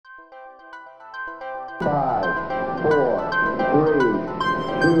5, 4, 3,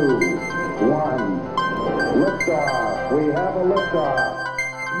 2, 1. Liftoff. We have a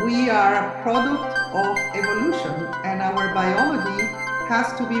liftoff. We are a product of evolution, and our biology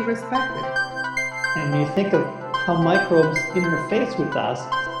has to be respected. And you think of how microbes interface with us.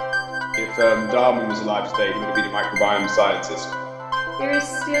 If Darwin was alive today, he would have been a microbiome scientist. There is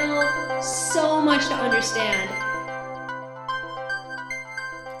still so much to understand.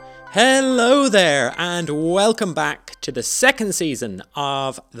 Hello there, and welcome back to the second season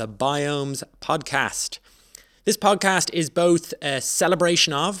of the Biomes podcast. This podcast is both a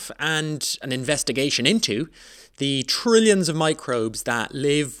celebration of and an investigation into the trillions of microbes that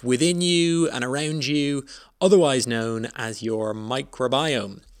live within you and around you, otherwise known as your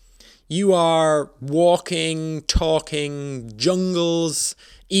microbiome. You are walking, talking jungles,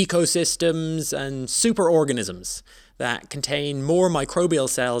 ecosystems, and superorganisms that contain more microbial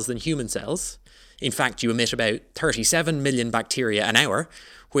cells than human cells. In fact, you emit about 37 million bacteria an hour,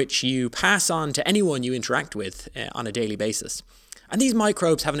 which you pass on to anyone you interact with on a daily basis. And these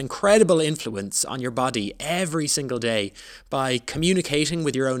microbes have an incredible influence on your body every single day by communicating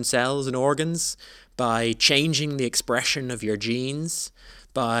with your own cells and organs, by changing the expression of your genes,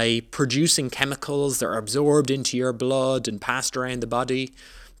 by producing chemicals that are absorbed into your blood and passed around the body,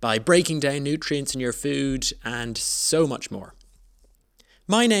 by breaking down nutrients in your food, and so much more.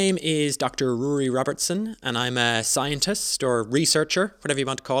 My name is Dr. Rory Robertson, and I'm a scientist or researcher, whatever you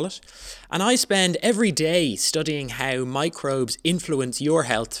want to call it. And I spend every day studying how microbes influence your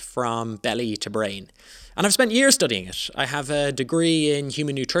health from belly to brain. And I've spent years studying it. I have a degree in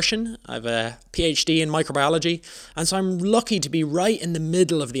human nutrition, I have a PhD in microbiology, and so I'm lucky to be right in the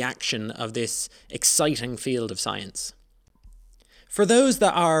middle of the action of this exciting field of science. For those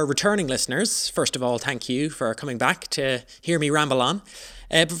that are returning listeners, first of all, thank you for coming back to hear me ramble on.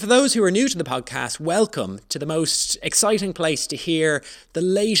 But for those who are new to the podcast, welcome to the most exciting place to hear the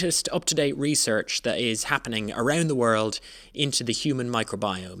latest up-to-date research that is happening around the world into the human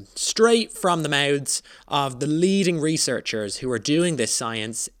microbiome, straight from the mouths of the leading researchers who are doing this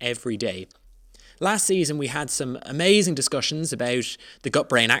science every day. Last season, we had some amazing discussions about the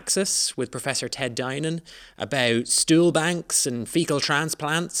gut-brain axis with Professor Ted Dinan, about stool banks and fecal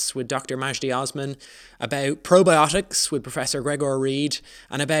transplants with Dr. Majdi Osman, about probiotics with Professor Gregor Reed,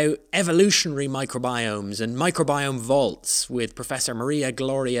 and about evolutionary microbiomes and microbiome vaults with Professor Maria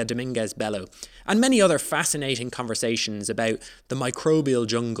Gloria Dominguez Bello, and many other fascinating conversations about the microbial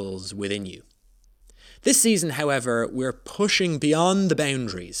jungles within you. This season, however, we're pushing beyond the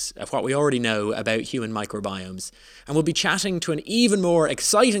boundaries of what we already know about human microbiomes, and we'll be chatting to an even more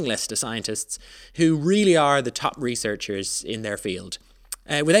exciting list of scientists who really are the top researchers in their field.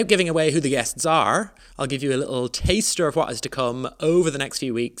 Without giving away who the guests are, I'll give you a little taster of what is to come over the next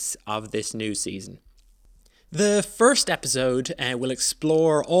few weeks of this new season. The first episode will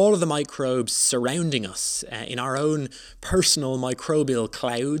explore all of the microbes surrounding us in our own personal microbial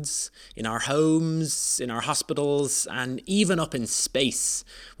clouds, in our homes, in our hospitals, and even up in space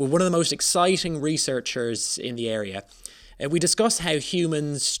with one of the most exciting researchers in the area. We discuss how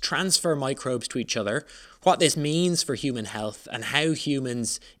humans transfer microbes to each other, what this means for human health, and how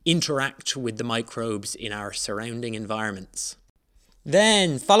humans interact with the microbes in our surrounding environments.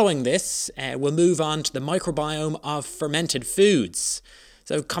 Then, following this, we'll move on to the microbiome of fermented foods.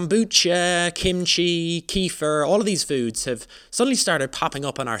 So kombucha, kimchi, kefir, all of these foods have suddenly started popping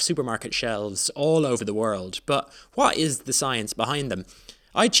up on our supermarket shelves all over the world. But what is the science behind them?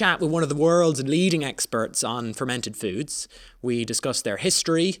 I chat with one of the world's leading experts on fermented foods. We discuss their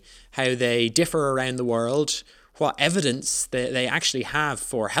history, how they differ around the world, what evidence they actually have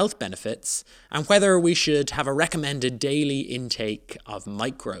for health benefits, and whether we should have a recommended daily intake of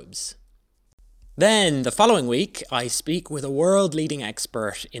microbes. Then, the following week, I speak with a world-leading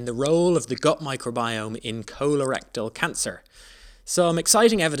expert in the role of the gut microbiome in colorectal cancer. Some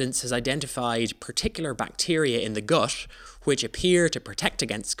exciting evidence has identified particular bacteria in the gut which appear to protect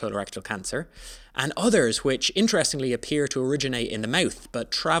against colorectal cancer, and others which interestingly appear to originate in the mouth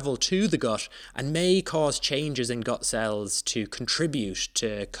but travel to the gut and may cause changes in gut cells to contribute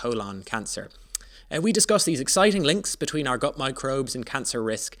to colon cancer. We discuss these exciting links between our gut microbes and cancer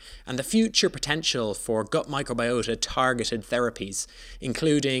risk and the future potential for gut microbiota targeted therapies,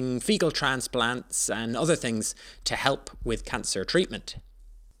 including fecal transplants and other things to help with cancer treatment.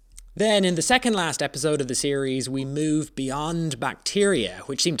 Then, in the second last episode of the series, we move beyond bacteria,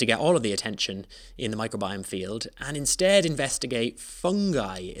 which seem to get all of the attention in the microbiome field, and instead investigate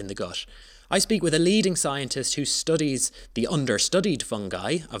fungi in the gut. I speak with a leading scientist who studies the understudied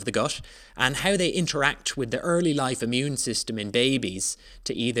fungi of the gut and how they interact with the early life immune system in babies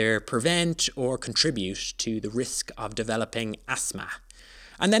to either prevent or contribute to the risk of developing asthma.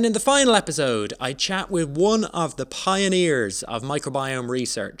 And then in the final episode, I chat with one of the pioneers of microbiome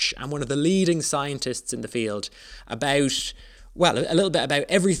research and one of the leading scientists in the field about, well, a little bit about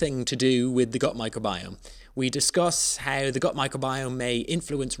everything to do with the gut microbiome. We discuss how the gut microbiome may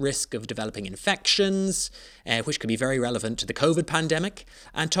influence risk of developing infections, which could be very relevant to the COVID pandemic,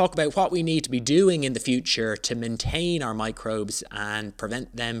 and talk about what we need to be doing in the future to maintain our microbes and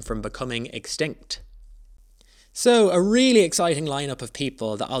prevent them from becoming extinct. So a really exciting lineup of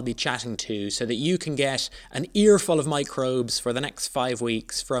people that I'll be chatting to so that you can get an earful of microbes for the next 5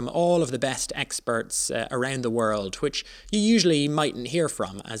 weeks from all of the best experts around the world, which you usually mightn't hear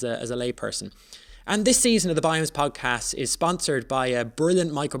from as a layperson. And this season of the Biomes podcast is sponsored by a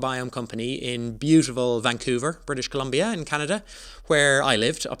brilliant microbiome company in beautiful Vancouver, British Columbia in Canada, where I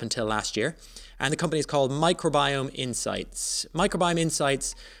lived up until last year. And the company is called Microbiome Insights. Microbiome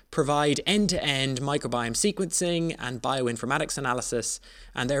Insights provide end-to-end microbiome sequencing and bioinformatics analysis,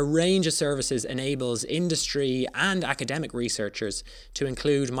 and their range of services enables industry and academic researchers to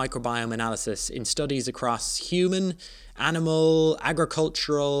include microbiome analysis in studies across human, animal,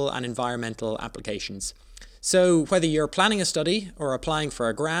 agricultural, and environmental applications. So whether you're planning a study or applying for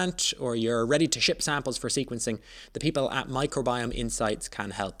a grant or you're ready to ship samples for sequencing, the people at Microbiome Insights can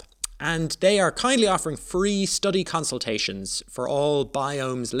help. And they are kindly offering free study consultations for all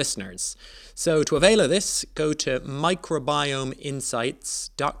Biomes listeners. So to avail of this, go to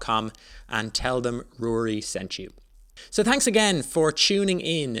microbiomeinsights.com and tell them Rory sent you. So thanks again for tuning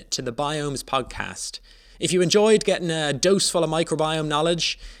in to the Biomes podcast. If you enjoyed getting a dose full of microbiome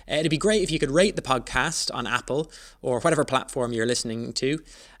knowledge, it'd be great if you could rate the podcast on Apple or whatever platform you're listening to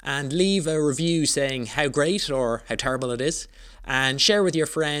and leave a review saying how great or how terrible it is and share with your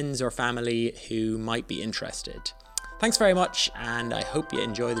friends or family who might be interested. Thanks very much, and I hope you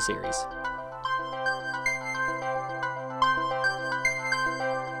enjoy the series.